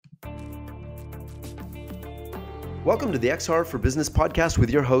Welcome to the XR for Business podcast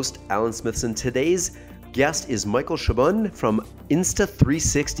with your host, Alan Smithson. Today's guest is Michael Chabon from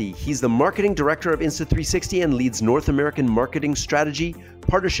Insta360. He's the marketing director of Insta360 and leads North American marketing strategy,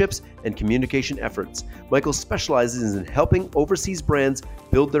 partnerships, and communication efforts. Michael specializes in helping overseas brands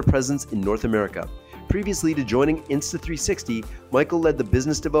build their presence in North America. Previously to joining Insta360, Michael led the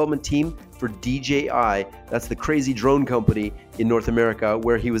business development team for DJI, that's the crazy drone company in North America,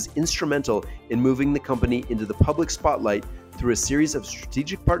 where he was instrumental in moving the company into the public spotlight through a series of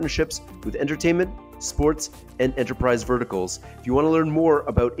strategic partnerships with entertainment, sports, and enterprise verticals. If you want to learn more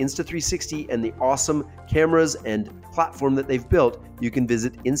about Insta360 and the awesome cameras and platform that they've built, you can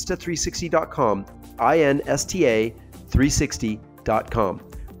visit insta360.com, INSTA360.com.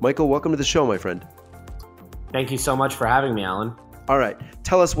 Michael, welcome to the show, my friend. Thank you so much for having me, Alan. All right.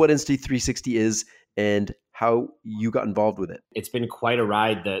 Tell us what Insta360 is and how you got involved with it. It's been quite a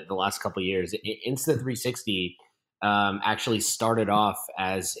ride the last couple of years. Insta360 actually started off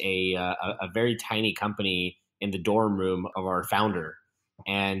as a very tiny company in the dorm room of our founder.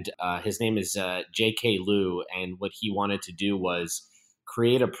 And his name is J.K. Liu. And what he wanted to do was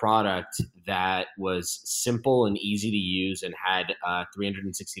create a product that was simple and easy to use and had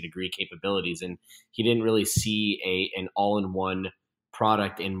 360-degree capabilities. And he didn't really see an all-in-one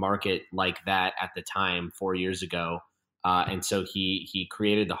product in market like that at the time 4 years ago. And so he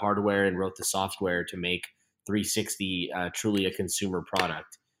created the hardware and wrote the software to make 360 truly a consumer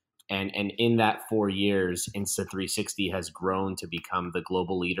product. And in that 4 years, Insta360 has grown to become the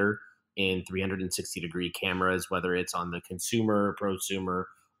global leader in 360-degree cameras, whether it's on the consumer, prosumer,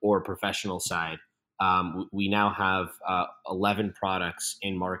 or professional side. We now have 11 products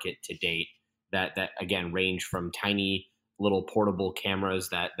in market to date that again range from tiny little portable cameras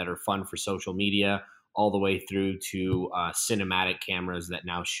that are fun for social media, all the way through to cinematic cameras that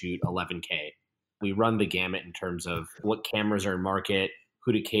now shoot 11K. We run the gamut in terms of what cameras are in market,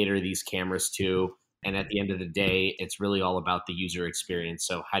 who to cater these cameras to. And at the end of the day, it's really all about the user experience.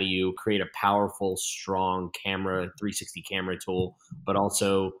 So how do you create a powerful, strong camera, 360 camera tool, but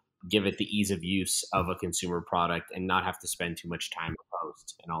also give it the ease of use of a consumer product and not have to spend too much time in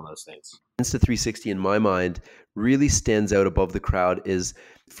post and all those things. Insta360, in my mind, really stands out above the crowd. Is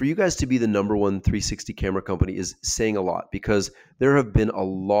for you guys to be the number one 360 camera company is saying a lot, because there have been a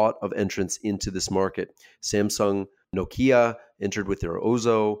lot of entrants into this market. Samsung, Nokia entered with their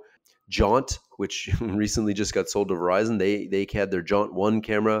Ozo. Jaunt, which recently just got sold to Verizon, they had their Jaunt 1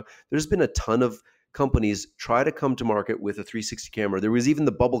 camera. There's been a ton of companies try to come to market with a 360 camera. There was even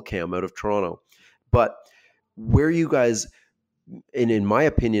the Bubble Cam out of Toronto. But where you guys, in my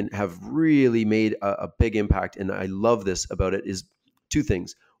opinion, have really made a big impact, and I love this about it, is two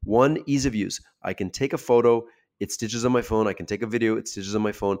things. One, ease of use. I can take a photo, it stitches on my phone. I can take a video, it stitches on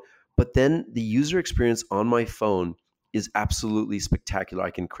my phone. But then the user experience on my phone is absolutely spectacular.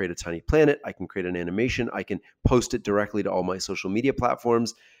 I can create a tiny planet. I can create an animation. I can post it directly to all my social media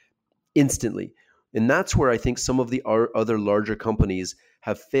platforms instantly. And that's where I think some of the other larger companies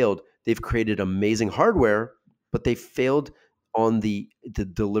have failed. They've created amazing hardware, but they failed on the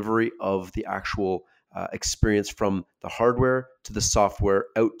delivery of the actual experience from the hardware to the software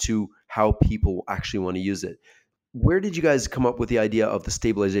out to how people actually want to use it. Where did you guys come up with the idea of the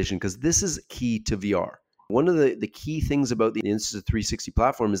stabilization? Because this is key to VR. One of the key things about the Insta360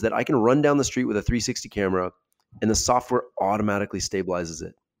 platform is that I can run down the street with a 360 camera and the software automatically stabilizes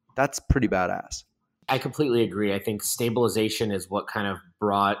it. That's pretty badass. I completely agree. I think stabilization is what kind of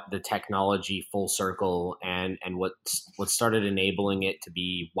brought the technology full circle and what started enabling it to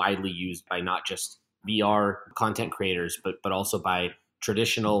be widely used by not just VR content creators, but also by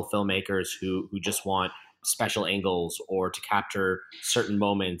traditional filmmakers who just want special angles or to capture certain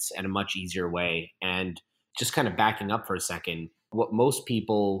moments in a much easier way. And just kind of backing up for a second, what most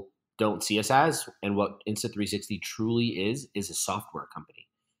people don't see us as and what Insta360 truly is a software company.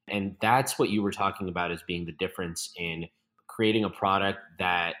 And that's what you were talking about as being the difference in creating a product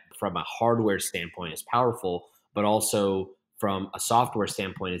that from a hardware standpoint is powerful, but also from a software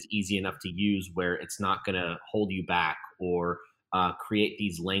standpoint is easy enough to use where it's not going to hold you back or create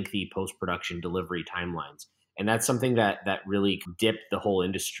these lengthy post-production delivery timelines. And that's something that really dipped the whole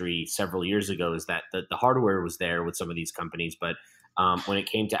industry several years ago, is that the hardware was there with some of these companies, but when it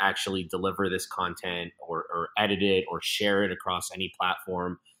came to actually deliver this content or edit it or share it across any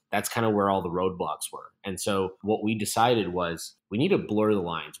platform, that's kind of where all the roadblocks were. And so what we decided was we need to blur the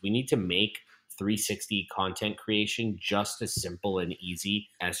lines. We need to make 360 content creation just as simple and easy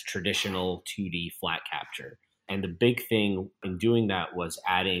as traditional 2D flat capture. And the big thing in doing that was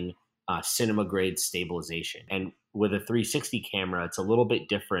adding cinema grade stabilization. And with a 360 camera, it's a little bit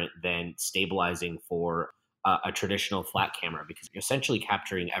different than stabilizing for a traditional flat camera because you're essentially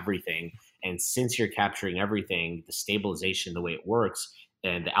capturing everything. And since you're capturing everything, the stabilization, the way it works,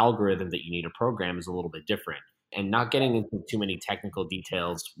 and the algorithm that you need to program is a little bit different. And not getting into too many technical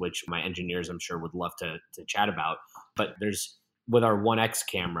details, which my engineers I'm sure would love to chat about, but there's with our 1X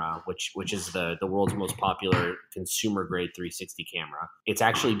camera, which is the world's most popular consumer grade 360 camera, it's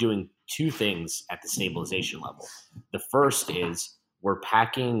actually doing two things at the stabilization level. The first is we're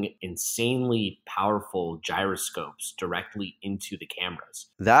packing insanely powerful gyroscopes directly into the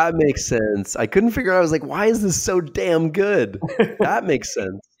cameras. That makes sense. I couldn't figure out. I was like, why is this so damn good? That makes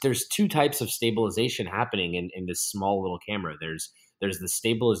sense. There's two types of stabilization happening in this small little camera. There's the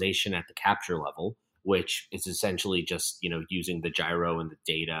stabilization at the capture level, which is essentially just using the gyro and the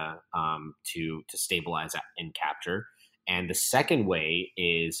data to stabilize and capture. And the second way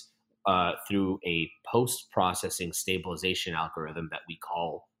is through a post-processing stabilization algorithm that we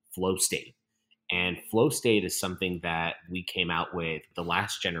call flow state. And flow state is something that we came out with the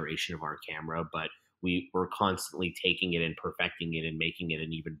last generation of our camera, but we were constantly taking it and perfecting it and making it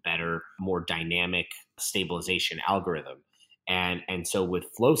an even better, more dynamic stabilization algorithm. And so with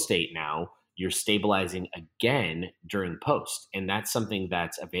flow state now, you're stabilizing again during post. And that's something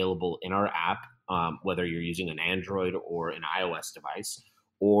that's available in our app, whether you're using an Android or an iOS device,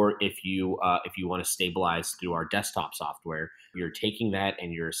 or if you want to stabilize through our desktop software, you're taking that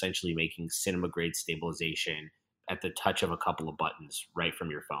and you're essentially making cinema grade stabilization at the touch of a couple of buttons right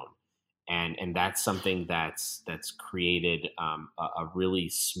from your phone. And that's something that's created a really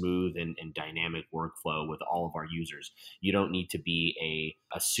smooth and dynamic workflow with all of our users. You don't need to be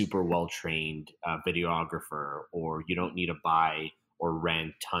a super well trained videographer, or you don't need to buy or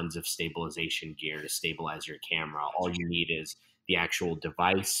rent tons of stabilization gear to stabilize your camera. All you need is the actual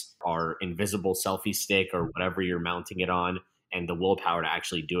device, our invisible selfie stick, or whatever you're mounting it on, and the willpower to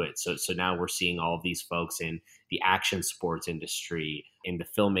actually do it. So now we're seeing all of these folks in the action sports industry, in the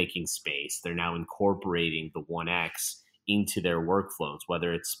filmmaking space. They're now incorporating the 1X into their workflows,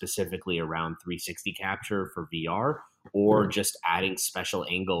 whether it's specifically around 360 capture for VR or just adding special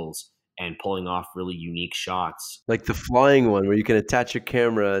angles and pulling off really unique shots. Like the flying one where you can attach your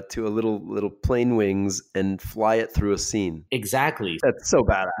camera to a little plane wings and fly it through a scene. Exactly. That's so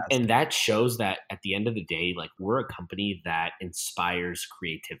badass. And that shows that at the end of the day, like, we're a company that inspires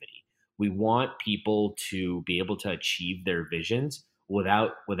creativity. We want people to be able to achieve their visions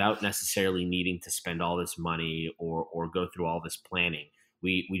without necessarily needing to spend all this money or go through all this planning.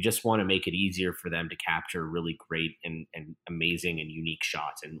 We just want to make it easier for them to capture really great and amazing and unique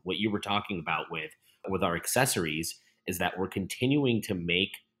shots. And what you were talking about with our accessories is that we're continuing to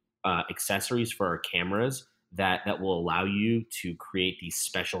make accessories for our cameras that will allow you to create these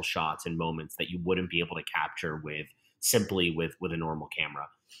special shots and moments that you wouldn't be able to capture with a normal camera.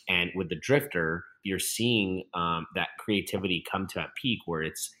 And with the Drifter, you're seeing that creativity come to a peak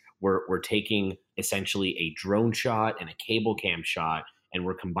where we're taking essentially a drone shot and a cable cam shot, and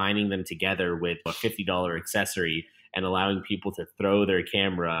we're combining them together with a $50 accessory and allowing people to throw their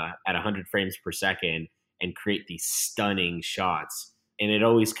camera at 100 frames per second and create these stunning shots. And it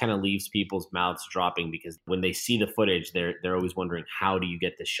always kind of leaves people's mouths dropping, because when they see the footage, they're always wondering, how do you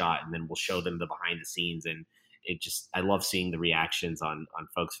get the shot? And then we'll show them the behind the scenes, and I love seeing the reactions on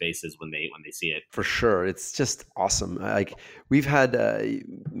folks' faces when they see it. For sure. It's just awesome. Like, we've had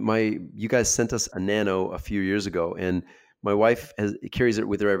you guys sent us a Nano a few years ago, and my wife carries it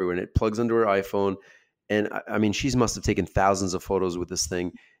with her everywhere, and it plugs into her iPhone. And I mean, she must have taken thousands of photos with this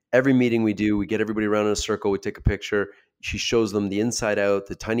thing. Every meeting we do, we get everybody around in a circle, we take a picture. She shows them the inside out,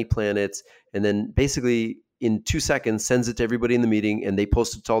 the tiny planets, and then basically in 2 seconds sends it to everybody in the meeting, and they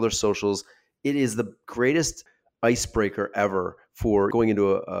post it to all their socials. It is the greatest icebreaker ever for going into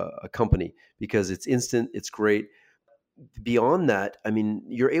a company, because it's instant, it's great. Beyond that, I mean,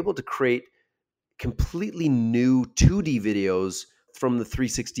 you're able to create completely new 2D videos from the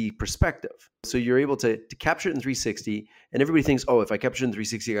 360 perspective. So you're able to capture it in 360, and everybody thinks, oh, if I capture it in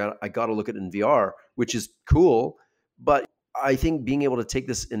 360, I got to look at it in VR, which is cool. But I think being able to take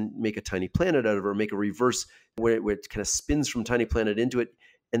this and make a tiny planet out of it, or make a reverse where it kind of spins from tiny planet into it.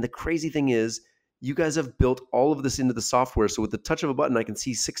 And the crazy thing is, you guys have built all of this into the software. So with the touch of a button, I can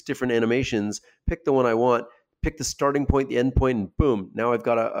see 6 different animations, pick the one I want, pick the starting point, the end point, and boom, now I've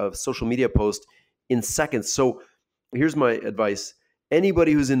got a social media post in seconds. So here's my advice.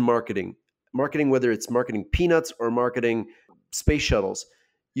 Anybody who's in marketing, whether it's marketing peanuts or marketing space shuttles,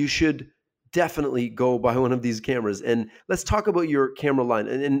 you should definitely go buy one of these cameras. And let's talk about your camera line.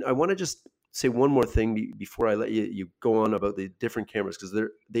 And I want to just say one more thing before I let you go on about the different cameras, because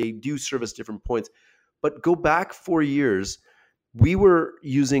they do service different points. But go back 4 years, We were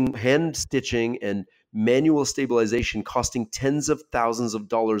using hand stitching and manual stabilization costing tens of thousands of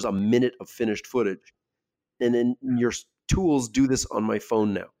dollars a minute of finished footage. And then your tools do this on my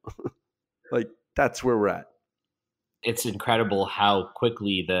phone now. Like, that's where we're at. It's incredible how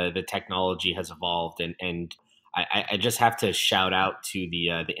quickly the technology has evolved, and I just have to shout out to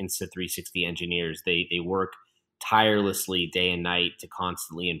the Insta360 engineers. They work tirelessly day and night to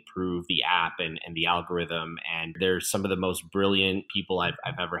constantly improve the app and the algorithm, and they're some of the most brilliant people I've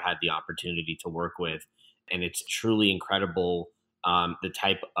ever had the opportunity to work with, and it's truly incredible. The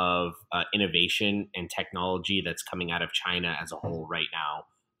type of innovation and technology that's coming out of China as a whole right now,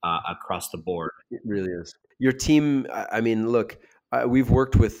 across the board. It really is. Your team, I mean, look, we've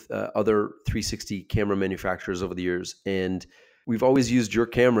worked with other 360 camera manufacturers over the years, and we've always used your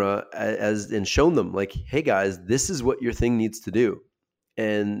camera as and shown them like, hey guys, this is what your thing needs to do.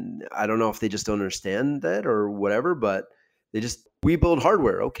 And I don't know if they just don't understand that or whatever, but we build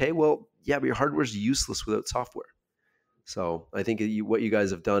hardware. Okay, well, yeah, but your hardware is useless without software. So I think what you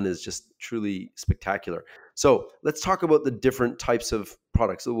guys have done is just truly spectacular. So let's talk about the different types of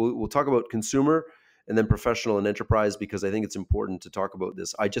products. So we'll talk about consumer and then professional and enterprise, because I think it's important to talk about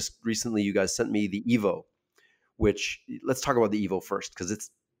this. I just recently, you guys sent me the Evo, which let's talk about the Evo first, because it's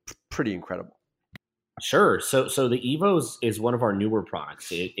pretty incredible. Sure. So the Evo is one of our newer products.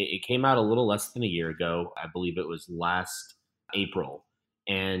 It came out a little less than a year ago. I believe it was last April.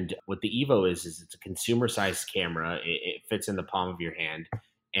 And what the Evo is it's a consumer sized camera. It fits in the palm of your hand,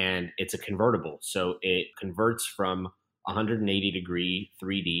 and it's a convertible. So it converts from 180-degree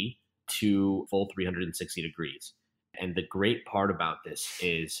 3D to full 360 degrees. And the great part about this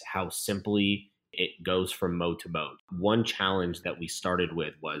is how simply it goes from mode to mode. One challenge that we started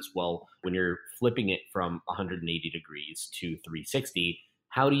with was, well, when you're flipping it from 180 degrees to 360,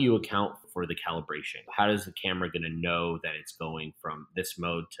 how do you account for the calibration? How is the camera going to know that it's going from this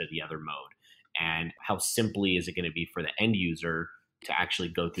mode to the other mode? And how simply is it going to be for the end user to actually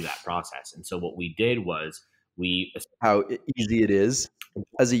go through that process? And so what we did was we How easy it is.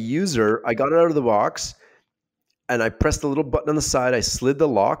 As a user, I got it out of the box and I pressed the little button on the side. I slid the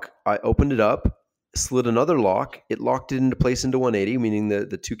lock. I opened it up, slid another lock. It locked it into place into 180, meaning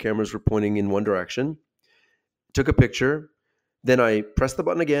the two cameras were pointing in one direction. Took a picture. Then I pressed the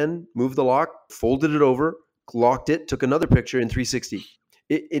button again, moved the lock, folded it over, locked it, took another picture in 360.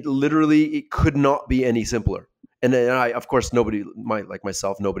 It literally, it could not be any simpler. And then of course, like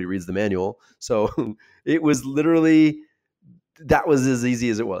myself, nobody reads the manual. So it was literally, that was as easy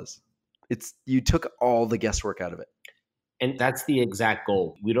as it was. You took all the guesswork out of it. And that's the exact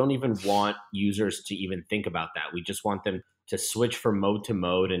goal. We don't even want users to even think about that. We just want them to switch from mode to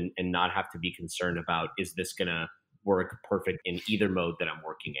mode and not have to be concerned about, is this going to work perfect in either mode that I'm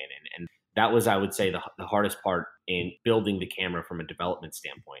working in? And that was, I would say, the hardest part in building the camera from a development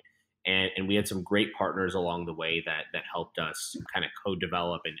standpoint. And we had some great partners along the way that helped us kind of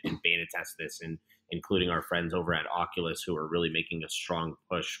co-develop and beta test this, and including our friends over at Oculus, who are really making a strong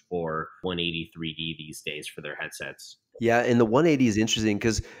push for 180 3D these days for their headsets. Yeah, and the 180 is interesting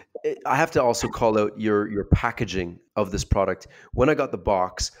because I have to also call out your packaging of this product. When I got the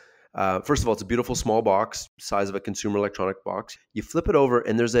box, first of all, it's a beautiful small box, size of a consumer electronic box. You flip it over,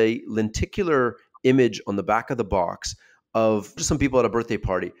 and there's a lenticular image on the back of the box of just some people at a birthday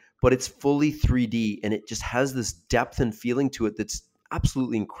party, but it's fully 3D, and it just has this depth and feeling to it that's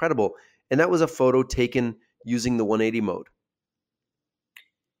absolutely incredible. And that was a photo taken using the 180 mode.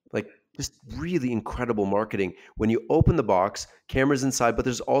 Like, just really incredible marketing. When you open the box, cameras inside, but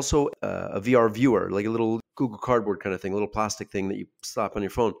there's also a VR viewer, like a little Google Cardboard kind of thing, a little plastic thing that you slap on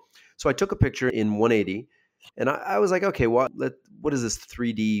your phone. So I took a picture in 180, and I was like, okay, what is this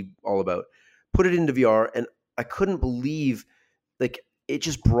 3D all about? Put it into VR, and I couldn't believe, like, it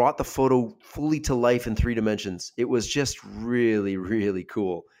just brought the photo fully to life in 3 dimensions. It was just really, really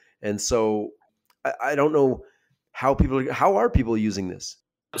cool. And so I don't know how are people using this?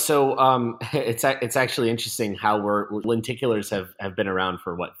 So it's actually interesting how lenticulars have been around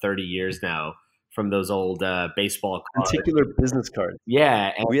for what, 30 years now, from those old baseball cards. Lenticular business cards.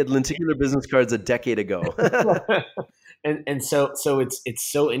 Yeah, We had lenticular business cards a decade ago. and so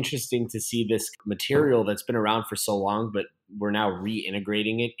it's so interesting to see this material that's been around for so long, but we're now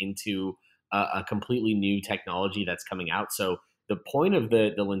reintegrating it into a completely new technology that's coming out. So the point of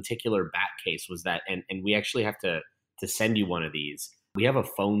the lenticular back case was that, and we actually have to send you one of these. We have a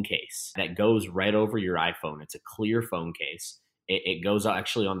phone case that goes right over your iPhone. It's a clear phone case. It goes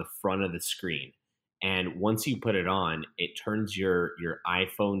actually on the front of the screen. And once you put it on, it turns your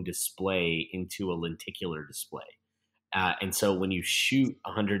iPhone display into a lenticular display. And so when you shoot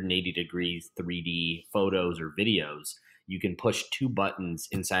 180 degrees 3D photos or videos, you can push two buttons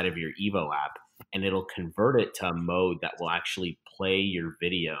inside of your Evo app and it'll convert it to a mode that will actually play your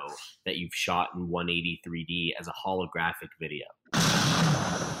video that you've shot in 180 3D as a holographic video.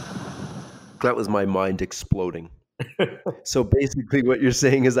 That was my mind exploding. So basically what you're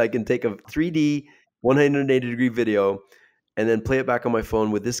saying is I can take a 3D 180-degree video and then play it back on my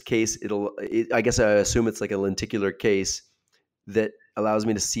phone with this case. I guess I assume it's like a lenticular case that allows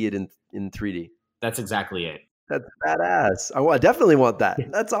me to see it in 3D. That's exactly it. That's badass. I definitely want that.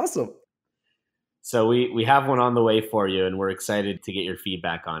 That's awesome. So we have one on the way for you, and we're excited to get your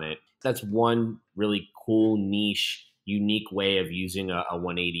feedback on it. That's one really cool, niche, unique way of using a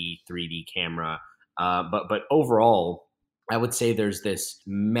 180 3D camera. But overall, I would say there's this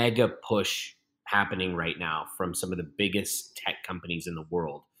mega push happening right now from some of the biggest tech companies in the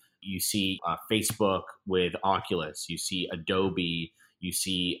world. You see Facebook with Oculus, you see Adobe, you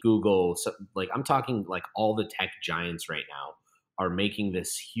see Google. So, like, I'm talking like all the tech giants right now are making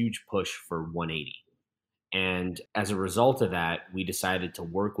this huge push for 180. And as a result of that, we decided to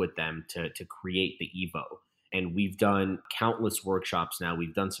work with them to create the Evo. And we've done countless workshops now.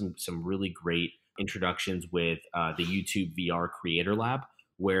 We've done some really great introductions with the YouTube VR Creator Lab,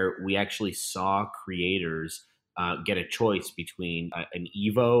 where we actually saw creators get a choice between an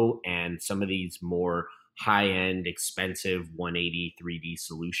Evo and some of these more high-end, expensive 180 3D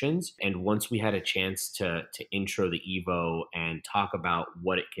solutions. And once we had a chance to intro the Evo and talk about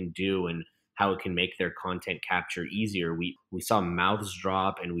what it can do and how it can make their content capture easier, we saw mouths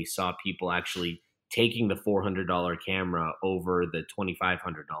drop, and we saw people actually taking the $400 camera over the $2,500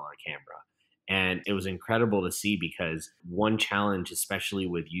 camera. And it was incredible to see, because one challenge, especially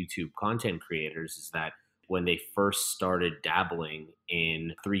with YouTube content creators, is that when they first started dabbling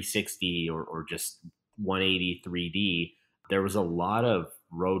in 360 or just 180 3D, there was a lot of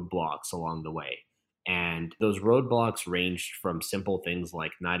roadblocks along the way. And those roadblocks ranged from simple things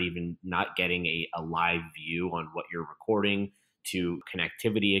like not getting a live view on what you're recording, to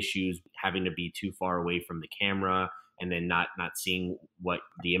connectivity issues, having to be too far away from the camera, and then not seeing what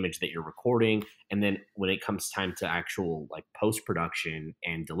the image that you're recording. And then when it comes time to actual like post-production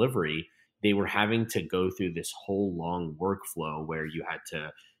and delivery, they were having to go through this whole long workflow where you had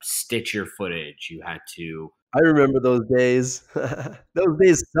to stitch your footage, you had to I remember those days. Those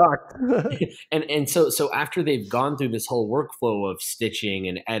days sucked. and so after they've gone through this whole workflow of stitching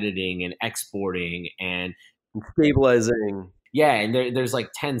and editing and exporting and Stabilizing. yeah, and there's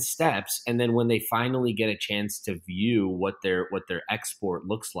like 10 steps, and then when they finally get a chance to view what their export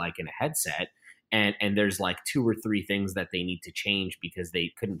looks like in a headset, and there's like 2 or 3 things that they need to change because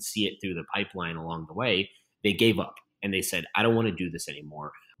they couldn't see it through the pipeline along the way, they gave up and they said, I don't want to do this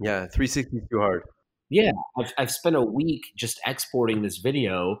anymore. Yeah, 360 is too hard. Yeah, I've spent a week just exporting this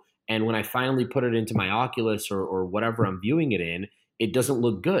video, and when I finally put it into my Oculus or whatever I'm viewing it in, it doesn't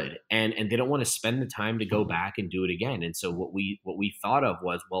look good, and they don't want to spend the time to go back and do it again. And so what we thought of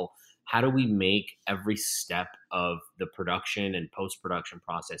was, well, how do we make every step of the production and post-production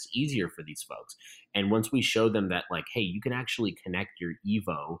process easier for these folks? And once we showed them that, like, hey, you can actually connect your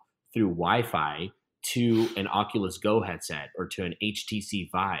Evo through Wi-Fi to an Oculus Go headset or to an HTC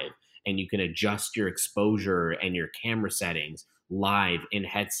Vive, and you can adjust your exposure and your camera settings live in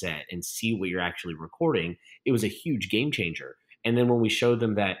headset and see what you're actually recording, it was a huge game changer. And then when we showed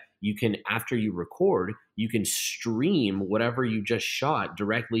them that you can, after you record, you can stream whatever you just shot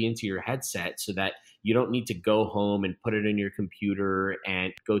directly into your headset, so that you don't need to go home and put it in your computer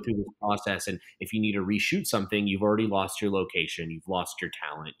and go through this process. And if you need to reshoot something, you've already lost your location, you've lost your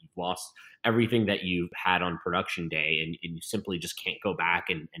talent, you've lost everything that you've had on production day, and you simply just can't go back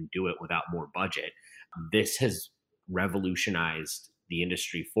and do it without more budget. This has revolutionized the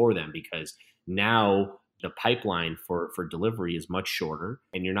industry for them, because now the pipeline for delivery is much shorter,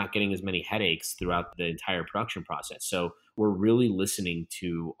 and you're not getting as many headaches throughout the entire production process. So we're really listening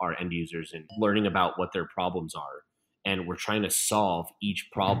to our end users and learning about what their problems are. And we're trying to solve each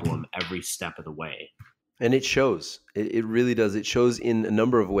problem every step of the way. And it shows. It really does. It shows in a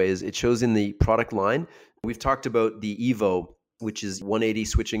number of ways. It shows in the product line. We've talked about the Evo, which is 180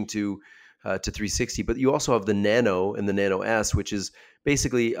 switching to 360, but you also have the Nano and the Nano S, which is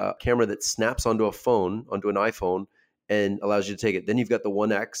basically a camera that snaps onto a phone, onto an iPhone, and allows you to take it. Then you've got the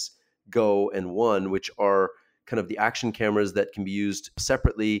 1X, Go, and One, which are kind of the action cameras that can be used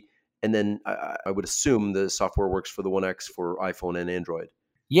separately. And then I would assume the software works for the 1X for iPhone and Android.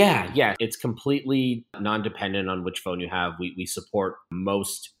 Yeah. It's completely non-dependent on which phone you have. We support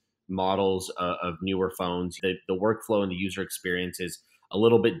most models of newer phones. The workflow and the user experience is a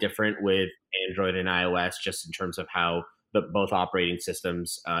little bit different with Android and iOS, just in terms of how both operating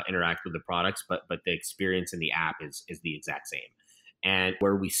systems interact with the products, but the experience in the app is the exact same. And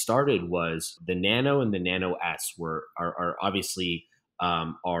where we started was the Nano and the Nano S are obviously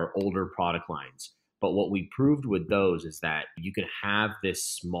our older product lines. But what we proved with those is that you can have this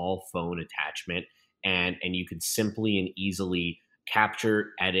small phone attachment, and you can simply and easily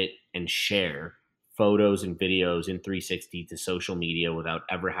capture, edit, and share photos and videos in 360 to social media without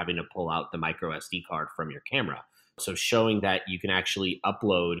ever having to pull out the micro SD card from your camera. So showing that you can actually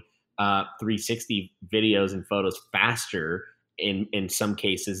upload 360 videos and photos faster in some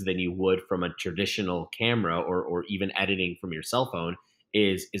cases than you would from a traditional camera, or even editing from your cell phone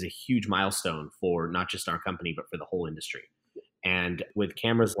is a huge milestone for not just our company, but for the whole industry. And with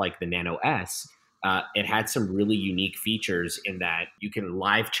cameras like the Nano S, it had some really unique features in that you can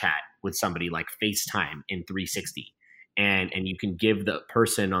live chat with somebody like FaceTime in 360. And you can give the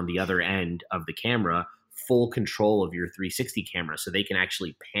person on the other end of the camera full control of your 360 camera. So they can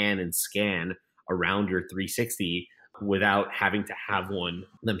actually pan and scan around your 360 without having to have one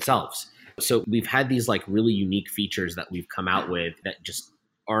themselves. So we've had these like really unique features that we've come out with that just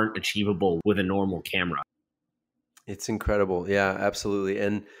aren't achievable with a normal camera. It's incredible. Yeah, absolutely.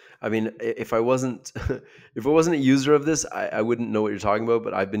 And I mean, if I wasn't if I wasn't a user of this, I wouldn't know what you're talking about,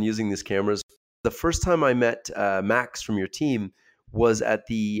 but I've been using these cameras. The first time I met Max from your team was at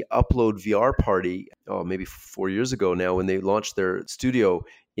the Upload VR party, maybe 4 years ago now, when they launched their studio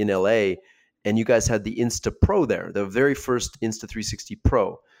in LA, and you guys had the Insta Pro there, the very first Insta360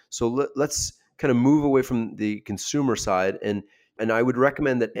 Pro. So let's kind of move away from the consumer side, and I would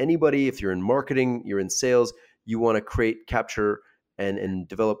recommend that anybody, if you're in marketing, you're in sales, you want to create, capture, and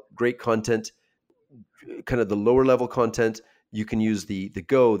develop great content, kind of the lower level content, you can use the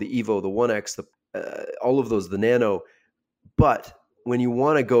Go, the Evo, the 1X, all of those, the Nano. But when you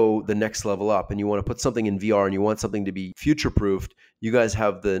want to go the next level up and you want to put something in VR and you want something to be future proofed, you guys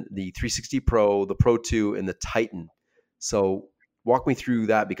have the 360 Pro, the Pro 2, and the Titan. So walk me through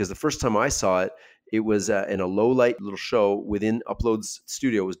that, because the first time I saw it, it was in a low light little show within Upload's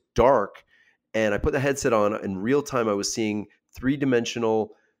studio. It was dark, and I put the headset on. In real time, I was seeing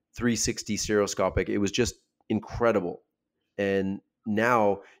 3-dimensional 360 stereoscopic. It was just incredible. And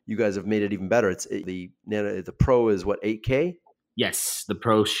now you guys have made it even better. The Pro is what, 8K? Yes, the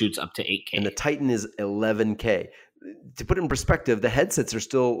Pro shoots up to 8K. And the Titan is 11K. To put it in perspective, the headsets are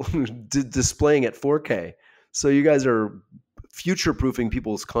still displaying at 4K. So you guys are future-proofing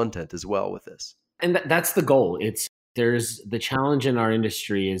people's content as well with this. And that's the goal. There's the challenge in our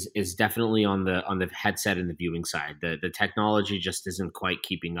industry is definitely on the headset and the viewing side. The technology just isn't quite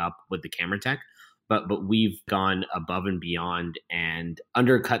keeping up with the camera tech. But we've gone above and beyond and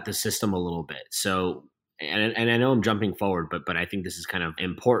undercut the system a little bit. So, and I know I'm jumping forward, but I think this is kind of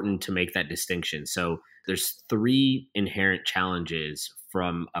important to make that distinction. So there's 3 inherent challenges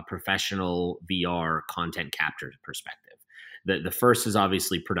from a professional VR content capture perspective. The first is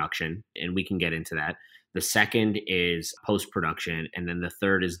obviously production, and we can get into that. The second is post-production, and then the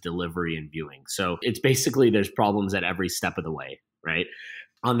third is delivery and viewing. So it's basically there's problems at every step of the way, right?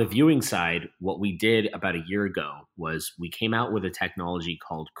 On the viewing side, what we did about a year ago was we came out with a technology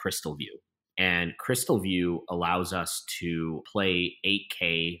called Crystal View. And Crystal View allows us to play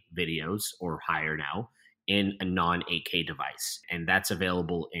 8K videos or higher now in a non-8K device. And that's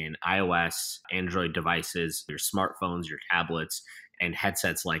available in iOS, Android devices, your smartphones, your tablets, and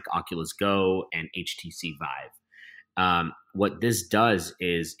headsets like Oculus Go and HTC Vive. What this does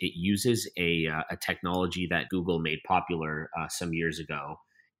is it uses a technology that Google made popular some years ago,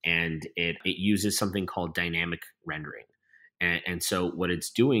 and it uses something called dynamic rendering. And so what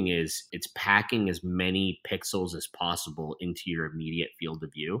it's doing is it's packing as many pixels as possible into your immediate field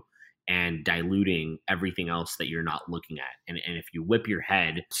of view and diluting everything else that you're not looking at. And if you whip your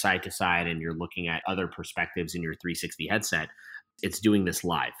head side to side and you're looking at other perspectives in your 360 headset, it's doing this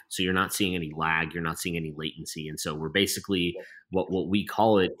live. So you're not seeing any lag, you're not seeing any latency. And so we're basically, what we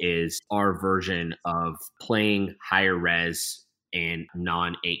call it is our version of playing higher res in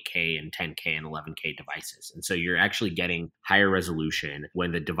non 8K and 10K and 11K devices. And so you're actually getting higher resolution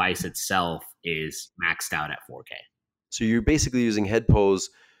when the device itself is maxed out at 4K. So you're basically using head pose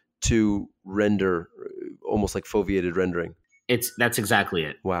to render, almost like foveated rendering. That's exactly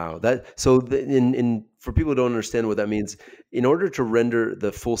it. Wow. For people who don't understand what that means, in order to render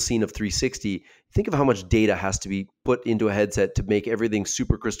the full scene of 360, think of how much data has to be put into a headset to make everything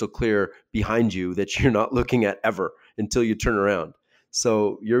super crystal clear behind you that you're not looking at ever until you turn around.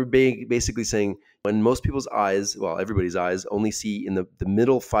 So you're basically saying when most people's eyes, well, everybody's eyes only see in the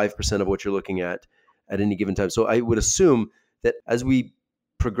middle 5% of what you're looking at any given time. So I would assume that as we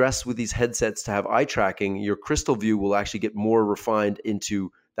progress with these headsets to have eye tracking, your crystal view will actually get more refined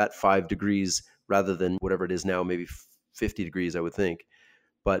into that 5 degrees rather than whatever it is now, maybe 50 degrees, I would think.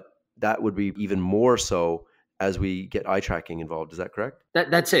 But that would be even more so as we get eye tracking involved. Is that correct?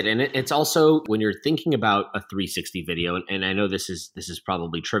 That's it. And it's also when you're thinking about a 360 video, and I know this is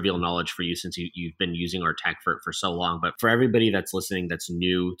probably trivial knowledge for you since you've been using our tech for so long, but for everybody that's listening that's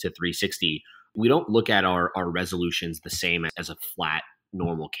new to 360, we don't look at our resolutions the same as a flat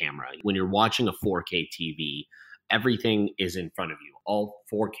normal camera. When you're watching a 4K TV, everything is in front of you. All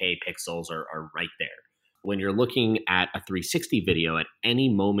 4K pixels are right there. When you're looking at a 360 video at any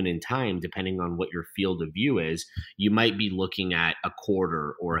moment in time, depending on what your field of view is, you might be looking at a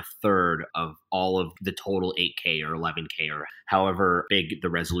quarter or a third of all of the total 8K or 11K or however big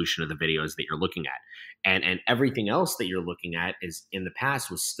the resolution of the video is that you're looking at. And everything else that you're looking at is in the past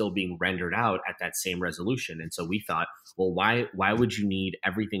was still being rendered out at that same resolution. And so we thought, well, why would you need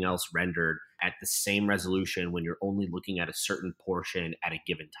everything else rendered at the same resolution when you're only looking at a certain portion at a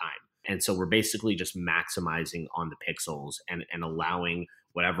given time? And so we're basically just maximizing on the pixels and allowing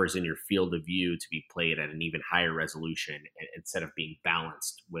whatever's in your field of view to be played at an even higher resolution instead of being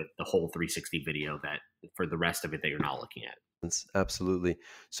balanced with the whole 360 video that for the rest of it that you're not looking at. That's absolutely.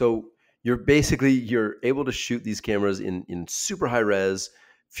 So you're able to shoot these cameras in super high res,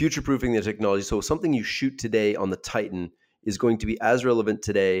 future proofing the technology. So something you shoot today on the Titan is going to be as relevant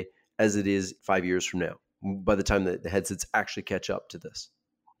today as it is 5 years from now, by the time that the headsets actually catch up to this.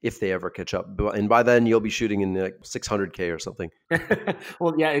 If they ever catch up. And by then you'll be shooting in like 600K or something.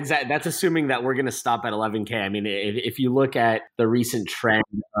 Well, yeah, exactly. That's assuming that we're going to stop at 11K. I mean, if you look at the recent trend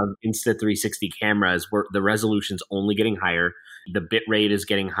of Insta360 cameras, where the resolution's only getting higher, the bit rate is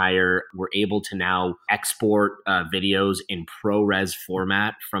getting higher. We're able to now export videos in ProRes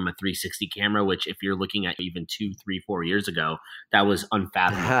format from a 360 camera, which if you're looking at even 2, 3, 4 years ago, that was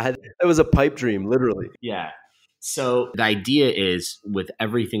unfathomable. That was a pipe dream, literally. Yeah. So the idea is with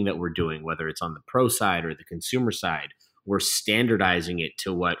everything that we're doing, whether it's on the pro side or the consumer side, we're standardizing it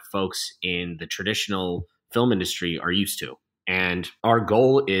to what folks in the traditional film industry are used to. And our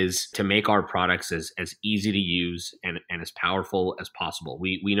goal is to make our products as easy to use and as powerful as possible.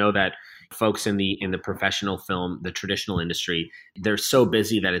 We know that folks in the professional film, the traditional industry, they're so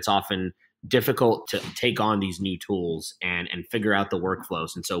busy that it's often difficult to take on these new tools and figure out the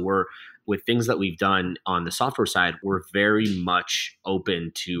workflows. And so with things that we've done on the software side, we're very much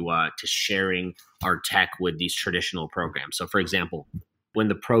open to sharing our tech with these traditional programs. So for example, when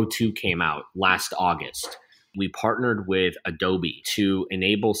the Pro 2 came out last August, we partnered with Adobe to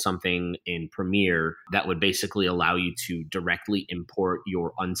enable something in Premiere that would basically allow you to directly import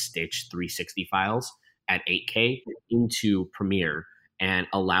your unstitched 360 files at 8K into Premiere and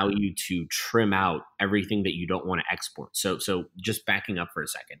allow you to trim out everything that you don't want to export. So just backing up for a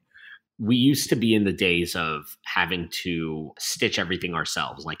second. We used to be in the days of having to stitch everything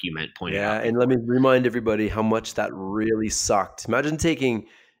ourselves, like you pointed out. Yeah, and let me remind everybody how much that really sucked. Imagine taking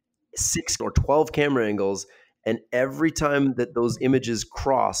 6 or 12 camera angles, and every time that those images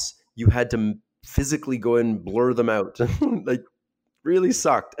cross, you had to physically go and blur them out. Like, really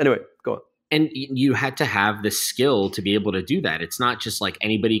sucked. Anyway, go on. And you had to have the skill to be able to do that. It's not just like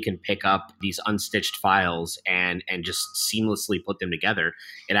anybody can pick up these unstitched files and just seamlessly put them together.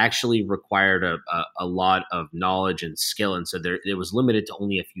 It actually required a lot of knowledge and skill. And so it was limited to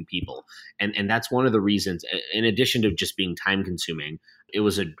only a few people. And that's one of the reasons, in addition to just being time consuming, it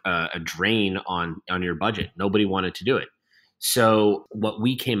was a drain on your budget. Nobody wanted to do it. So what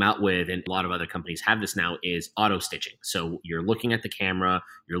we came out with, and a lot of other companies have this now, is auto stitching. So you're looking at the camera,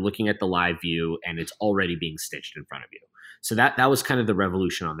 you're looking at the live view, and it's already being stitched in front of you. So that was kind of the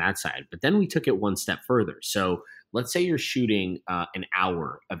revolution on that side. But then we took it one step further. So let's say you're shooting an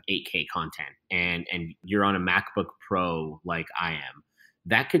hour of 8K content and you're on a MacBook Pro like I am.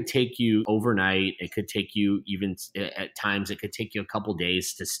 That could take you overnight. It could take you even at times, it could take you a couple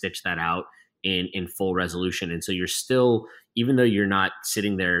days to stitch that out in full resolution. And so you're still, even though you're not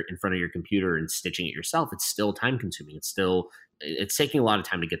sitting there in front of your computer and stitching it yourself, it's still time consuming. It's taking a lot of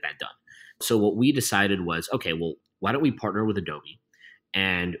time to get that done. So what we decided was, okay, well, why don't we partner with Adobe?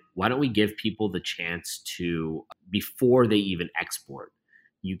 And why don't we give people the chance to, before they even export,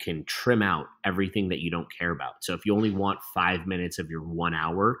 you can trim out everything that you don't care about. So if you only want 5 minutes of your 1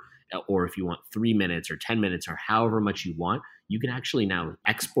 hour, or if you want 3 minutes or 10 minutes or however much you want, you can actually now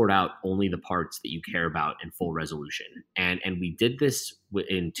export out only the parts that you care about in full resolution. And we did this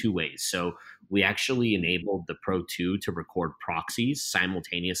in 2 ways. So we actually enabled the Pro 2 to record proxies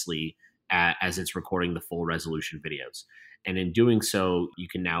simultaneously as it's recording the full resolution videos. And in doing so, you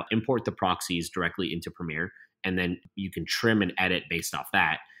can now import the proxies directly into Premiere. and then you can trim and edit based off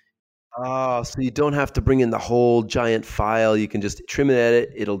that. Oh, so you don't have to bring in the whole giant file. You can just trim and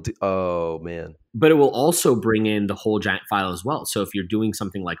edit. It'll do. Oh man. But it will also bring in the whole giant file as well. So if you're doing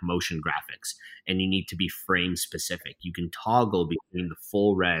something like motion graphics and you need to be frame specific, you can toggle between the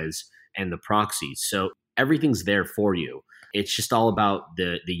full res and the proxies. So everything's there for you. It's just all about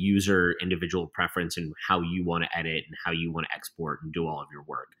the user individual preference and how you want to edit and how you want to export and do all of your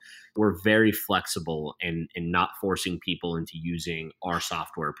work. We're very flexible and not forcing people into using our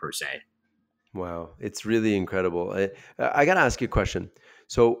software per se. Wow, it's really incredible. I got to ask you a question.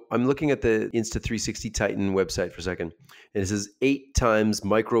 So I'm looking at the Insta360 Titan website for a second, and it says 8 times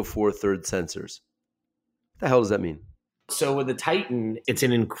micro four thirds sensors. What the hell does that mean? So with the Titan, it's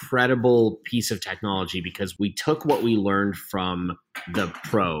an incredible piece of technology because we took what we learned from the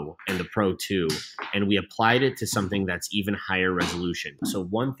Pro and the Pro 2 and we applied it to something that's even higher resolution. So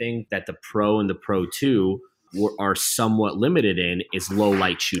one thing that the Pro and the Pro 2 are somewhat limited in is low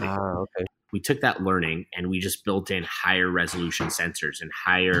light shooting. Okay. We took that learning and we just built in higher resolution sensors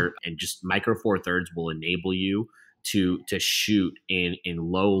and just micro four thirds will enable you to shoot in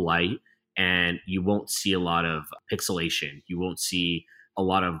low light, and you won't see a lot of pixelation. You won't see a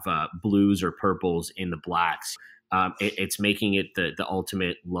lot of blues or purples in the blacks. It's making it the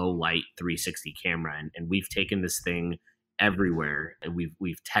ultimate low light 360 camera, and we've taken this thing everywhere. And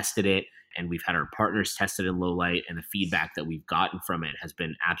we've tested it, and we've had our partners test it in low light, and the feedback that we've gotten from it has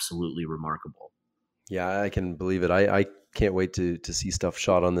been absolutely remarkable. Yeah, I can believe it. I can't wait to see stuff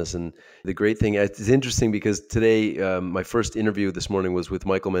shot on this. And the great thing, it's interesting because today, my first interview this morning was with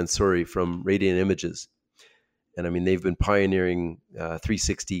Michael Mansouri from Radiant Images. And I mean, they've been pioneering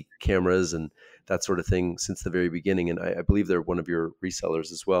 360 cameras and that sort of thing since the very beginning. And I believe they're one of your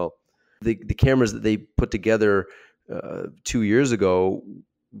resellers as well. The cameras that they put together 2 years ago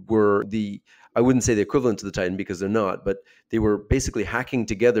were I wouldn't say the equivalent to the Titan because they're not, but they were basically hacking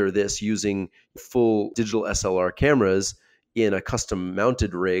together this using full digital SLR cameras in a custom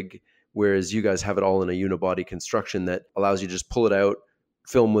mounted rig, whereas you guys have it all in a unibody construction that allows you to just pull it out,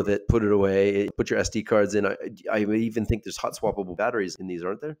 film with it, put it away, put your SD cards in. I even think there's hot swappable batteries in these,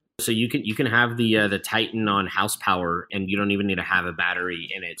 aren't there? So you can have the Titan on house power, and you don't even need to have a battery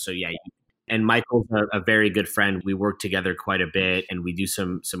in it. So yeah. And Michael's a very good friend. We work together quite a bit, and we do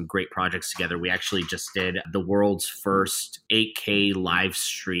some great projects together. We actually just did the world's first 8K live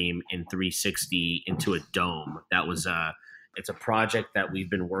stream in 360 into a dome. It's a project that we've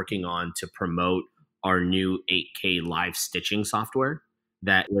been working on to promote our new 8K live stitching software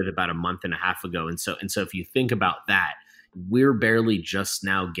that was about a month and a half ago. And so if you think about that, we're barely just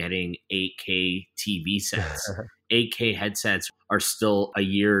now getting 8K TV sets. 8K headsets are still a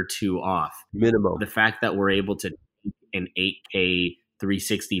year or two off. Minimum. The fact that we're able to take an 8K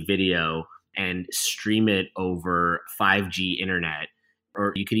 360 video and stream it over 5G internet,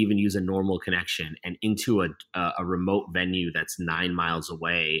 or you could even use a normal connection and into a remote venue that's 9 miles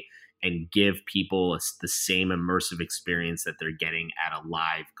away and give people the same immersive experience that they're getting at a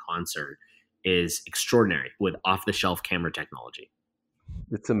live concert is extraordinary with off-the-shelf camera technology.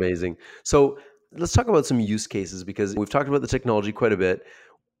 It's amazing. So let's talk about some use cases because we've talked about the technology quite a bit.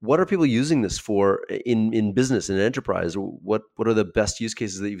 What are people using this for in business and enterprise? What are the best use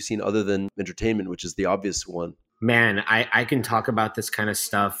cases that you've seen other than entertainment, which is the obvious one? Man, I can talk about this kind of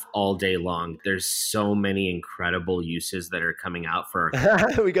stuff all day long. There's so many incredible uses that are coming out for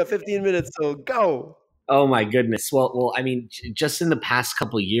our We got 15 minutes, so go. Oh my goodness. Well, I mean, just in the past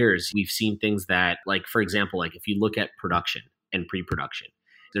couple of years, we've seen things that, like, for example, like if you look at production and pre-production,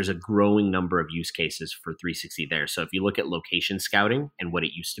 there's a growing number of use cases for 360 there. So if you look at location scouting and what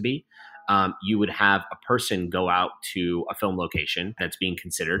it used to be, you would have a person go out to a film location that's being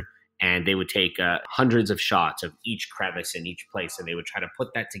considered, and they would take hundreds of shots of each crevice in each place, and they would try to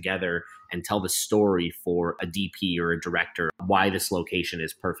put that together and tell the story for a DP or a director why this location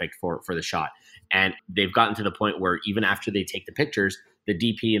is perfect for the shot. And they've gotten to the point where even after they take the pictures, the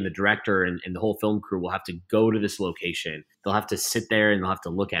DP and the director and the whole film crew will have to go to this location. They'll have to sit there and they'll have to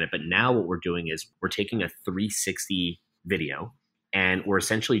look at it. But now what we're doing is we're taking a 360 video and we're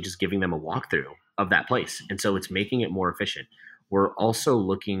essentially just giving them a walkthrough of that place. And so it's making it more efficient. We're also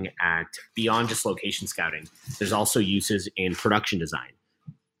looking at beyond just location scouting. There's also uses in production design.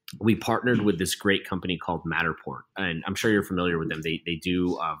 We partnered with this great company called Matterport, and I'm sure you're familiar with them. They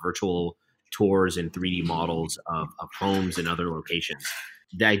do virtual tours and 3D models of homes and other locations.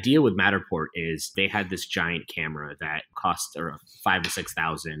 The idea with Matterport is they had this giant camera that cost $5,000 to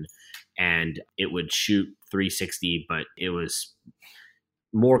 $6,000, and it would shoot 360, but it was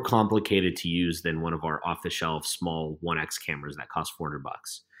more complicated to use than one of our off-the-shelf small 1X cameras that cost $400.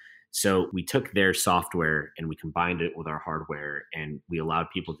 So we took their software and we combined it with our hardware, and we allowed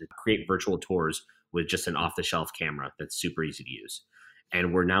people to create virtual tours with just an off the shelf camera that's super easy to use.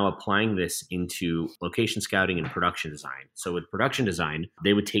 And we're now applying this into location scouting and production design. So with production design,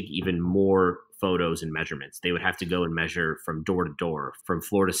 they would take even more photos and measurements. They would have to go and measure from door to door, from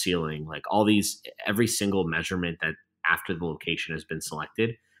floor to ceiling, like all these, every single measurement that after the location has been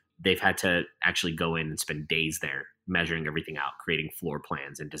selected, they've had to actually go in and spend days there measuring everything out, creating floor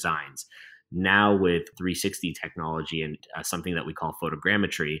plans and designs. Now with 360 technology and something that we call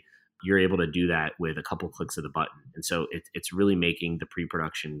photogrammetry, you're able to do that with a couple clicks of the button. And so it's really making the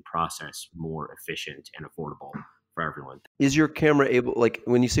pre-production process more efficient and affordable for everyone. Is your camera able, like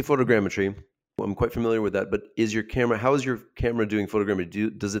when you say photogrammetry, I'm quite familiar with that, but how is your camera doing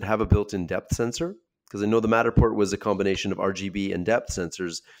photogrammetry? Does it have a built-in depth sensor? Because I know the Matterport was a combination of RGB and depth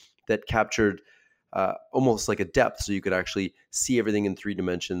sensors that captured almost like a depth, so you could actually see everything in 3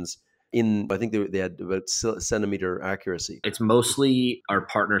 dimensions. I think they had about centimeter accuracy. It's mostly our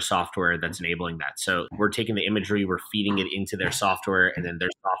partner software that's enabling that. So we're taking the imagery, we're feeding it into their software, and then their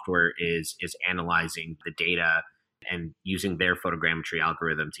software is analyzing the data and using their photogrammetry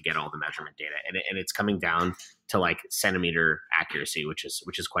algorithm to get all the measurement data. And it's coming down to like centimeter accuracy, which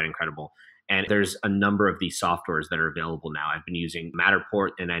is quite incredible. And there's a number of these softwares that are available now. I've been using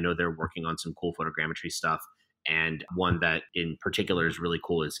Matterport, and I know they're working on some cool photogrammetry stuff. And one that in particular is really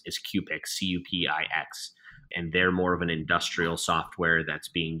cool is Cupix, Cupix. And they're more of an industrial software that's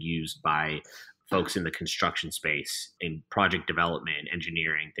being used by folks in the construction space, in project development,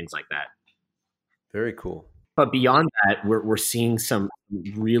 engineering, things like that. Very cool. But beyond that, we're seeing some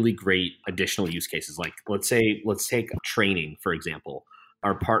really great additional use cases. Like let's take training, for example.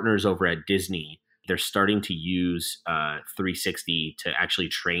 Our partners over at Disney, they're starting to use 360 to actually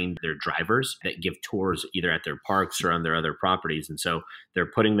train their drivers that give tours either at their parks or on their other properties. And so they're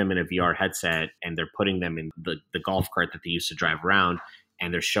putting them in a VR headset and they're putting them in the golf cart that they used to drive around.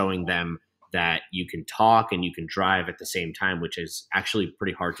 And they're showing them that you can talk and you can drive at the same time, which is actually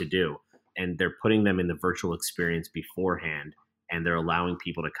pretty hard to do. And they're putting them in the virtual experience beforehand. And they're allowing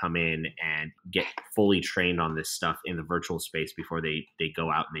people to come in and get fully trained on this stuff in the virtual space before they go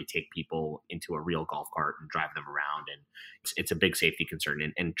out and they take people into a real golf cart and drive them around. And it's a big safety concern.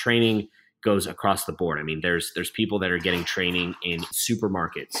 And training goes across the board. I mean, there's people that are getting training in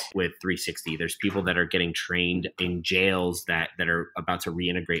supermarkets with 360. There's people that are getting trained in jails that are about to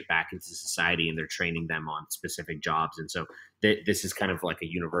reintegrate back into society, and they're training them on specific jobs. And so this is kind of like a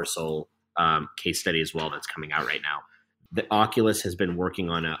universal case study as well that's coming out right now. The Oculus has been working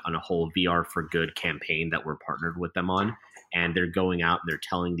on a whole VR for Good campaign that we're partnered with them on. And they're going out and they're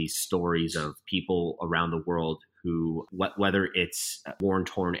telling these stories of people around the world who, whether it's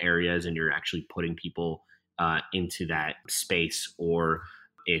war-torn areas and you're actually putting people into that space, or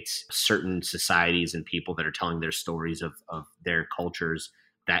it's certain societies and people that are telling their stories of their cultures,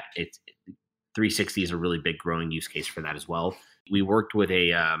 that 360 is a really big growing use case for that as well. We worked with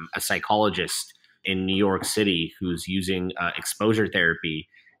a psychologist in New York City who's using exposure therapy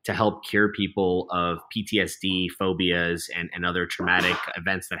to help cure people of PTSD, phobias, and other traumatic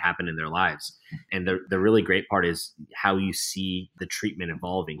events that happen in their lives. And the really great part is how you see the treatment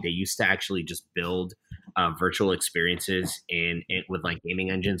evolving. They used to actually just build virtual experiences with like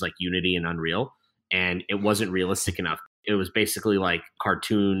gaming engines like Unity and Unreal, and it wasn't realistic enough. It was basically like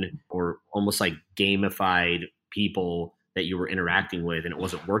cartoon or almost like gamified people that you were interacting with, and it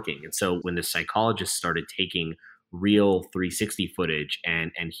wasn't working. And so when the psychologist started taking real 360 footage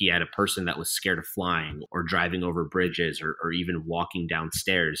and he had a person that was scared of flying or driving over bridges or even walking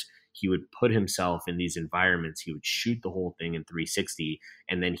downstairs, he would put himself in these environments. He would shoot the whole thing in 360,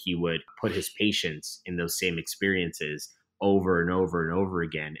 and then he would put his patients in those same experiences over and over and over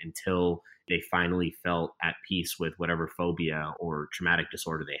again until they finally felt at peace with whatever phobia or traumatic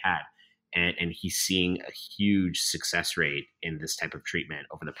disorder they had. And he's seeing a huge success rate in this type of treatment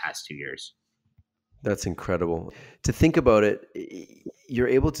over the past 2 years. That's incredible. To think about it, you're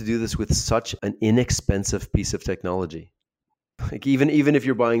able to do this with such an inexpensive piece of technology. Like even if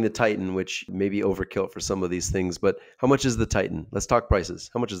you're buying the Titan, which may be overkill for some of these things, but how much is the Titan? Let's talk prices.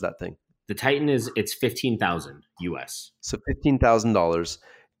 How much is that thing? The Titan it's $15,000 US. So $15,000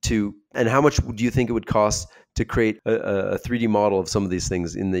 and how much do you think it would cost to create a 3D model of some of these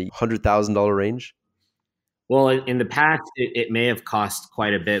things in the $100,000 range? Well, in the past, it may have cost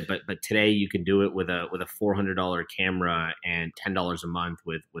quite a bit, but today you can do it with a $400 camera and $10 a month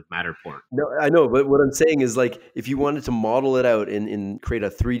with Matterport. No, I know, but what I'm saying is, like, if you wanted to model it out and create a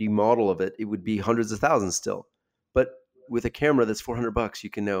 3D model of it, it would be hundreds of thousands still. But with a camera that's $400, you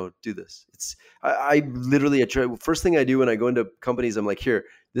can now do this. I literally, first thing I do when I go into companies, I'm like, here,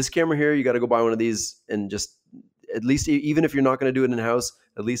 this camera here, you got to go buy one of these, and just at least, even if you're not going to do it in house,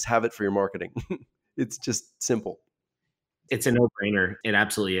 at least have it for your marketing. It's just simple. It's a no-brainer. It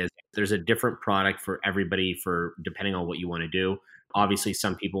absolutely is. There's a different product for everybody for depending on what you want to do. Obviously,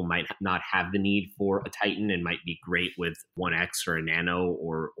 some people might not have the need for a Titan and might be great with 1X or a Nano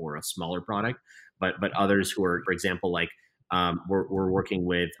or a smaller product. But others who are, for example, like we're working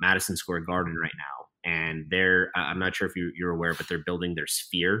with Madison Square Garden right now, and I'm not sure if you're aware, but they're building their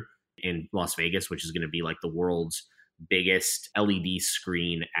Sphere in Las Vegas, which is going to be like the world's biggest LED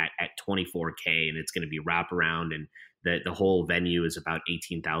screen at 24K, and it's going to be wraparound, and the whole venue is about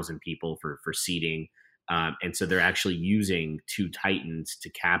 18,000 people for seating. And so they're actually using 2 Titans to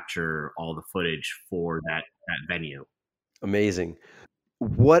capture all the footage for that venue. Amazing.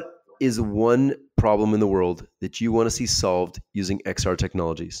 What is one problem in the world that you want to see solved using XR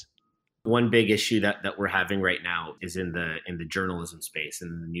technologies? One big issue that we're having right now is in the journalism space,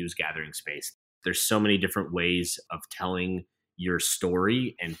 in the news gathering space. There's so many different ways of telling your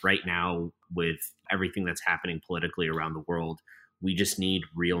story. And right now, with everything that's happening politically around the world, we just need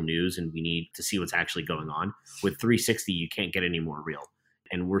real news, and we need to see what's actually going on. With 360, you can't get any more real.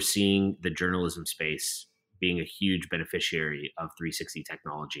 And we're seeing the journalism space being a huge beneficiary of 360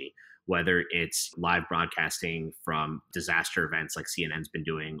 technology, whether it's live broadcasting from disaster events like CNN's been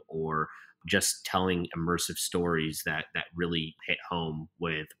doing, or just telling immersive stories that really hit home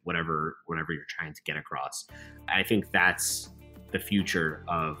with whatever you're trying to get across. I think that's the future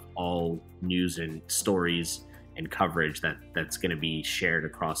of all news and stories and coverage that's going to be shared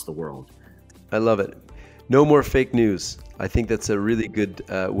across the world. I love it. No more fake news. I think that's a really good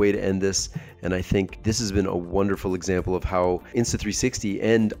way to end this. And I think this has been a wonderful example of how Insta360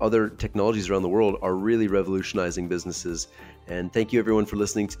 and other technologies around the world are really revolutionizing businesses. And thank you everyone for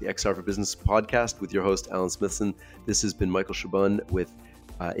listening to the XR for Business podcast with your host, Alan Smithson. This has been Michael Chabon with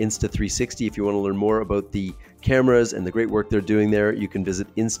Insta360. If you want to learn more about the cameras and the great work they're doing there, you can visit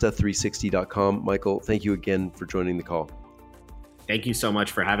insta360.com. Michael, thank you again for joining the call. Thank you so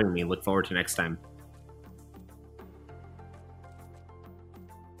much for having me. Look forward to next time.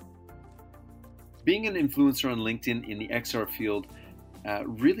 Being an influencer on LinkedIn in the XR field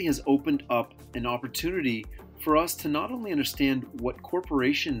really has opened up an opportunity for us to not only understand what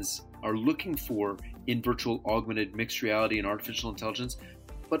corporations are looking for in virtual augmented mixed reality and artificial intelligence,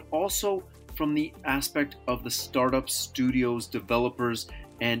 but also from the aspect of the startups, studios, developers,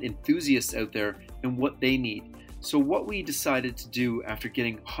 and enthusiasts out there and what they need. So what we decided to do after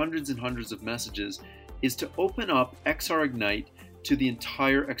getting hundreds and hundreds of messages is to open up XR Ignite to the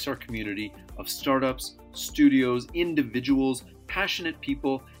entire XR community of startups, studios, individuals, passionate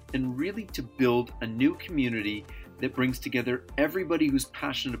people, and really to build a new community that brings together everybody who's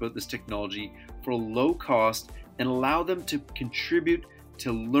passionate about this technology for a low cost and allow them to contribute,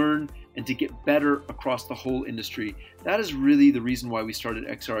 to learn, and to get better across the whole industry. That is really the reason why we started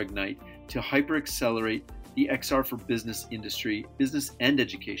XR Ignite, to hyper accelerate the XR for business industry, business and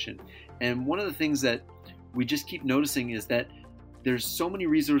education. And one of the things that we just keep noticing is that there's so many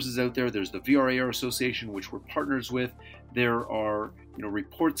resources out there. There's the VRAR Association, which we're partners with. There are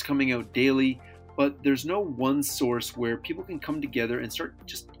reports coming out daily, but there's no one source where people can come together and start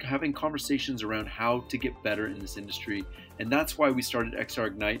just having conversations around how to get better in this industry. And that's why we started XR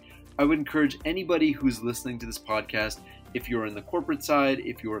Ignite. I would encourage anybody who's listening to this podcast, if you're in the corporate side,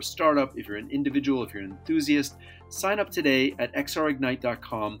 if you're a startup, if you're an individual, if you're an enthusiast, sign up today at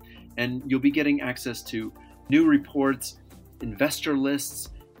xrignite.com and you'll be getting access to new reports, investor lists,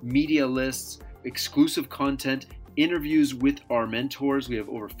 media lists, exclusive content, interviews with our mentors. We have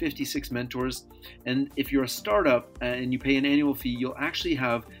over 56 mentors. And if you're a startup and you pay an annual fee, you'll actually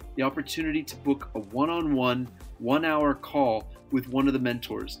have the opportunity to book a one-on-one, 1-hour call with one of the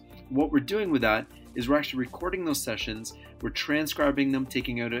mentors. What we're doing with that is we're actually recording those sessions, we're transcribing them,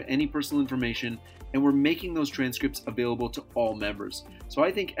 taking out any personal information, and we're making those transcripts available to all members. So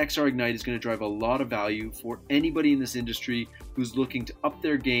I think XR Ignite is going to drive a lot of value for anybody in this industry who's looking to up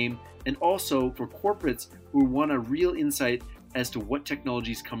their game, and also for corporates who want a real insight as to what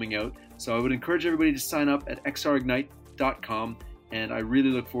technology is coming out. So I would encourage everybody to sign up at xrignite.com, and I really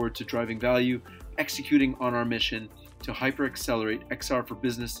look forward to driving value, executing on our mission to hyper accelerate XR for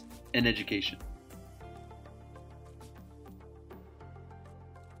business and education.